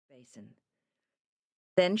basin.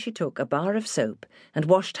 Then she took a bar of soap and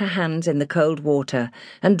washed her hands in the cold water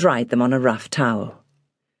and dried them on a rough towel.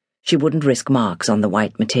 She wouldn't risk marks on the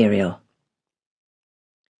white material.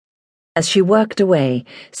 As she worked away,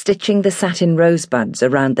 stitching the satin rosebuds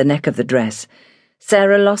around the neck of the dress,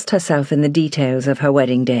 Sarah lost herself in the details of her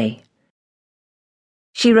wedding day.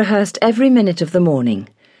 She rehearsed every minute of the morning,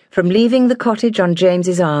 from leaving the cottage on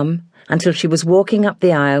James's arm until she was walking up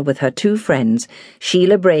the aisle with her two friends,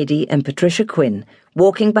 Sheila Brady and Patricia Quinn,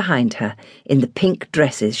 walking behind her in the pink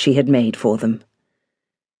dresses she had made for them.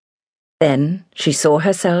 Then she saw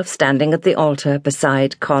herself standing at the altar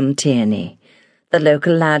beside Con Tierney, the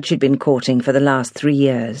local lad she'd been courting for the last 3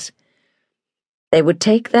 years. They would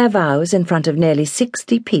take their vows in front of nearly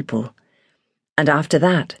 60 people, and after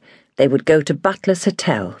that they would go to Butler's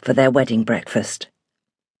Hotel for their wedding breakfast.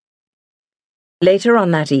 Later on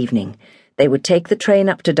that evening, they would take the train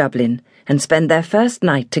up to Dublin and spend their first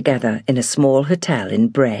night together in a small hotel in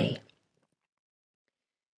Bray.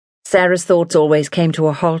 Sarah's thoughts always came to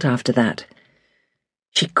a halt after that.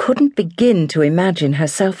 She couldn't begin to imagine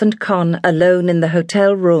herself and Con alone in the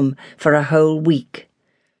hotel room for a whole week.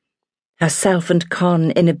 Herself and Con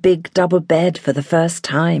in a big double bed for the first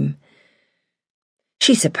time.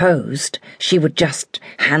 She supposed she would just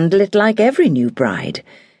handle it like every new bride.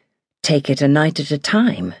 Take it a night at a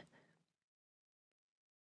time.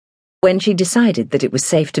 When she decided that it was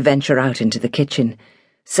safe to venture out into the kitchen,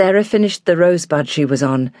 Sarah finished the rosebud she was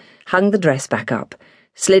on, hung the dress back up,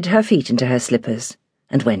 slid her feet into her slippers,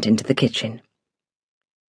 and went into the kitchen.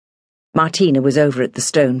 Martina was over at the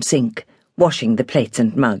stone sink, washing the plates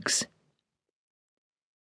and mugs.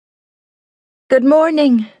 "Good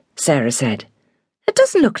morning," Sarah said. "It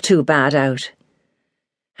doesn't look too bad out."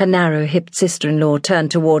 Her narrow-hipped sister-in-law turned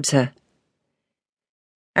towards her.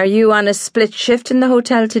 "Are you on a split shift in the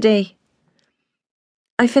hotel today?"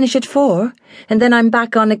 "I finish at 4, and then I'm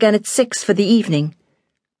back on again at 6 for the evening."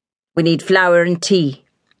 "We need flour and tea."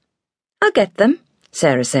 "I'll get them,"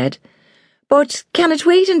 Sarah said. "But can it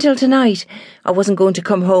wait until tonight? I wasn't going to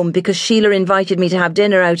come home because Sheila invited me to have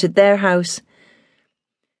dinner out at their house."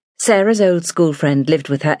 Sarah's old school friend lived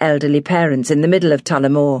with her elderly parents in the middle of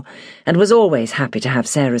Tullamore and was always happy to have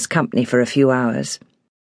Sarah's company for a few hours.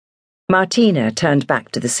 Martina turned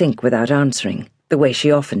back to the sink without answering, the way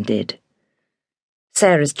she often did.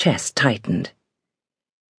 Sarah's chest tightened.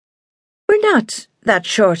 "We're not that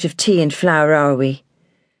short of tea and flour, are we?"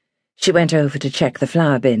 She went over to check the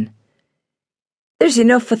flour bin. "There's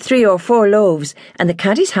enough for 3 or 4 loaves, and the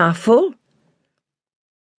caddy's half full."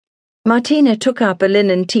 Martina took up a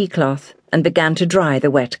linen tea cloth and began to dry the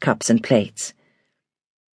wet cups and plates.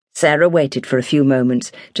 Sarah waited for a few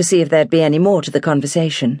moments to see if there'd be any more to the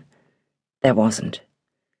conversation. There wasn't.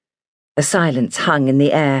 The silence hung in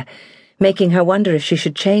the air, making her wonder if she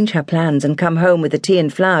should change her plans and come home with the tea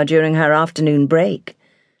and flour during her afternoon break.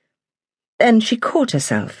 Then she caught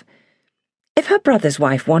herself. If her brother's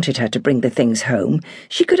wife wanted her to bring the things home,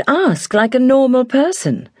 she could ask like a normal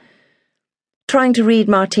person. Trying to read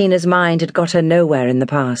Martina's mind had got her nowhere in the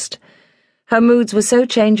past. Her moods were so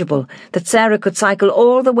changeable that Sarah could cycle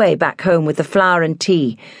all the way back home with the flour and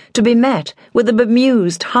tea, to be met with a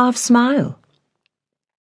bemused half-smile.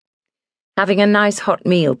 Having a nice hot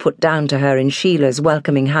meal put down to her in Sheila's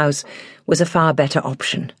welcoming house was a far better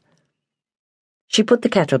option. She put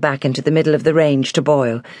the kettle back into the middle of the range to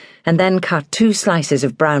boil, and then cut 2 slices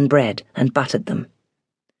of brown bread and buttered them.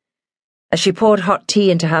 As she poured hot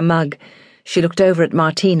tea into her mug, she looked over at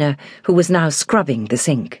Martina, who was now scrubbing the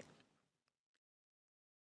sink.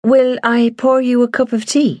 "Will I pour you a cup of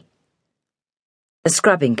tea?" The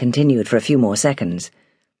scrubbing continued for a few more seconds.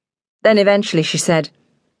 Then eventually she said,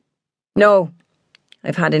 "No,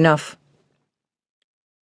 I've had enough."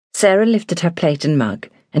 Sarah lifted her plate and mug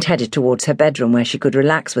and headed towards her bedroom where she could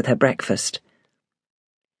relax with her breakfast.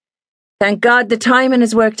 "Thank God the timing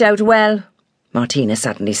has worked out well," Martina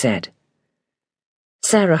suddenly said.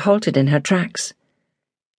 Sarah halted in her tracks.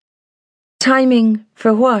 "Timing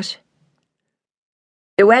for what?"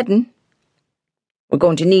 "The wedding. We're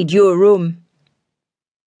going to need your room."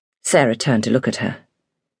 Sarah turned to look at her.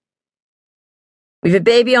 "We've a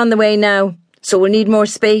baby on the way now, so we'll need more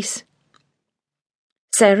space."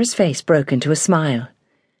 Sarah's face broke into a smile.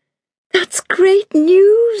 "That's great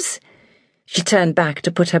news!" She turned back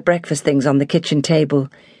to put her breakfast things on the kitchen table.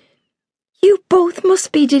 "You both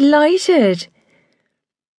must be delighted."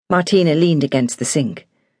 Martina leaned against the sink.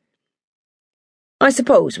 "I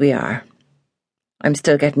suppose we are. I'm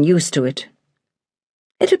still getting used to it."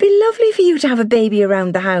 "It'll be lovely for you to have a baby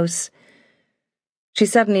around the house." She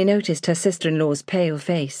suddenly noticed her sister-in-law's pale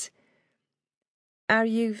face. "Are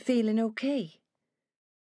you feeling okay?"